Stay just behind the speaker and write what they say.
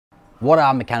What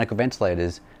are mechanical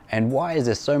ventilators, and why is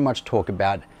there so much talk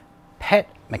about pet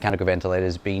mechanical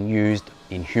ventilators being used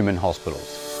in human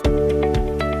hospitals?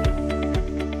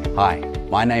 Hi,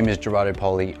 my name is Gerardo.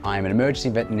 I am an emergency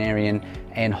veterinarian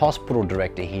and hospital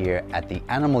director here at the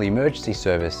Animal Emergency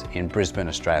Service in Brisbane,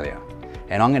 Australia.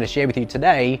 And I'm going to share with you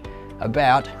today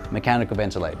about mechanical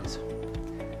ventilators.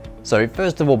 So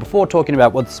first of all, before talking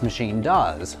about what this machine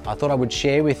does, I thought I would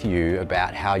share with you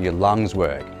about how your lungs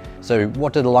work. So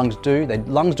what do the lungs do? The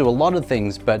lungs do a lot of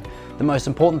things, but the most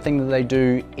important thing that they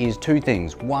do is two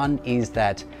things. One is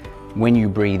that when you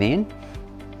breathe in,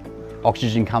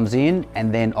 oxygen comes in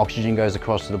and then oxygen goes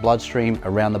across to the bloodstream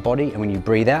around the body, and when you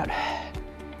breathe out,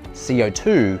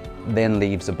 CO2 then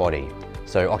leaves the body.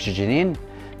 So oxygen in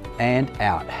and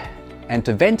out. And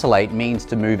to ventilate means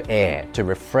to move air, to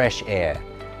refresh air.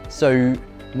 So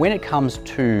when it comes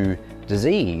to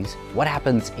disease, what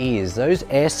happens is those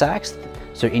air sacs,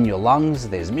 so in your lungs,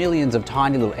 there's millions of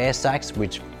tiny little air sacs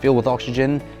which fill with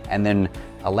oxygen and then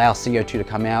allow CO2 to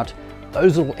come out.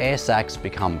 Those little air sacs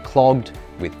become clogged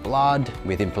with blood,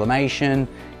 with inflammation,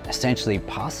 essentially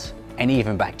pus, and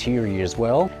even bacteria as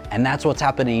well. And that's what's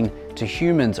happening to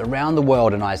humans around the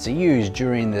world in ICUs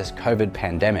during this COVID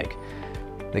pandemic.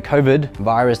 The COVID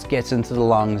virus gets into the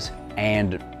lungs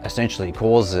and essentially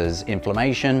causes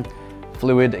inflammation,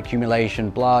 fluid accumulation,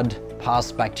 blood,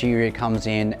 pus, bacteria comes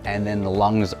in, and then the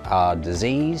lungs are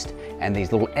diseased and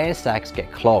these little air sacs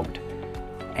get clogged.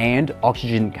 And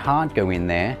oxygen can't go in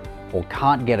there or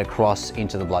can't get across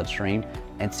into the bloodstream,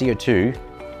 and CO2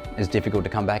 is difficult to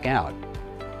come back out.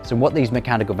 So what these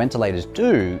mechanical ventilators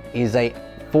do is they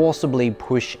forcibly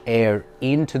push air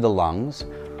into the lungs,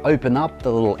 open up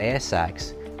the little air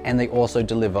sacs, and they also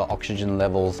deliver oxygen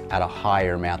levels at a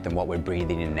higher amount than what we're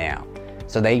breathing in now.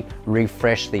 So they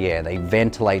refresh the air, they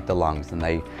ventilate the lungs, and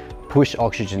they push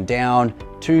oxygen down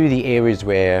to the areas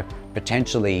where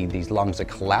potentially these lungs are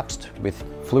collapsed with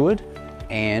fluid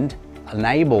and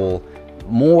enable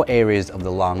more areas of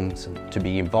the lungs to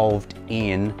be involved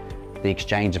in the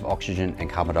exchange of oxygen and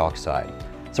carbon dioxide.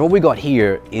 So what we got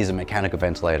here is a mechanical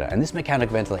ventilator, and this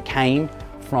mechanical ventilator came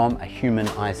from a human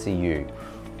ICU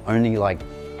only like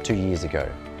 2 years ago.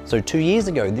 So 2 years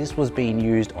ago, this was being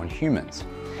used on humans.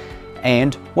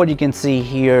 And what you can see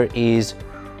here is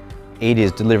it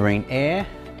is delivering air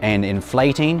and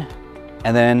inflating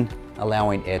and then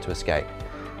allowing air to escape.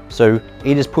 So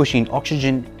it is pushing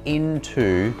oxygen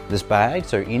into this bag.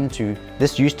 So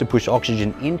this used to push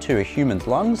oxygen into a human's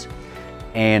lungs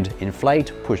and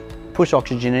inflate, push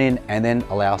oxygen in, and then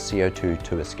allow CO2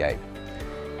 to escape.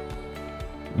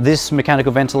 This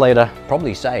mechanical ventilator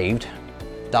probably saved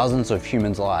dozens of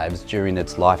humans' lives during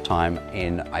its lifetime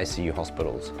in ICU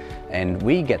hospitals. And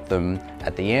we get them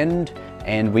at the end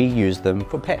and we use them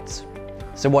for pets.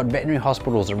 So what veterinary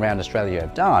hospitals around Australia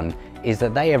have done is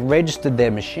that they have registered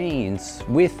their machines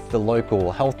with the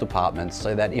local health departments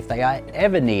so that if they are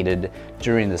ever needed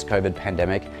during this COVID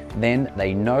pandemic, then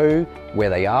they know where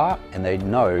they are and they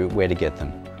know where to get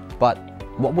them. But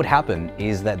what would happen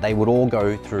is that they would all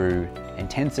go through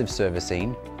intensive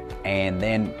servicing and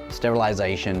then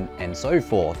sterilization and so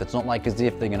forth. It's not like as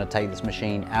if they're going to take this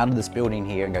machine out of this building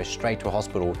here and go straight to a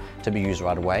hospital to be used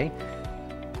right away.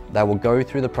 They will go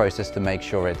through the process to make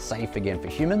sure it's safe again for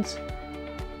humans.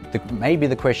 Maybe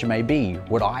the question may be,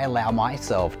 would I allow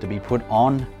myself to be put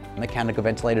on a mechanical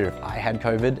ventilator if I had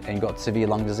COVID and got severe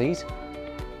lung disease?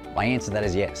 My answer to that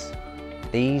is yes.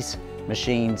 These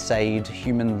machines saved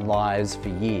human lives for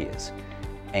years,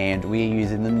 and we are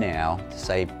using them now to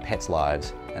save pets'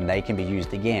 lives, and they can be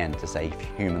used again to save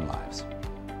human lives.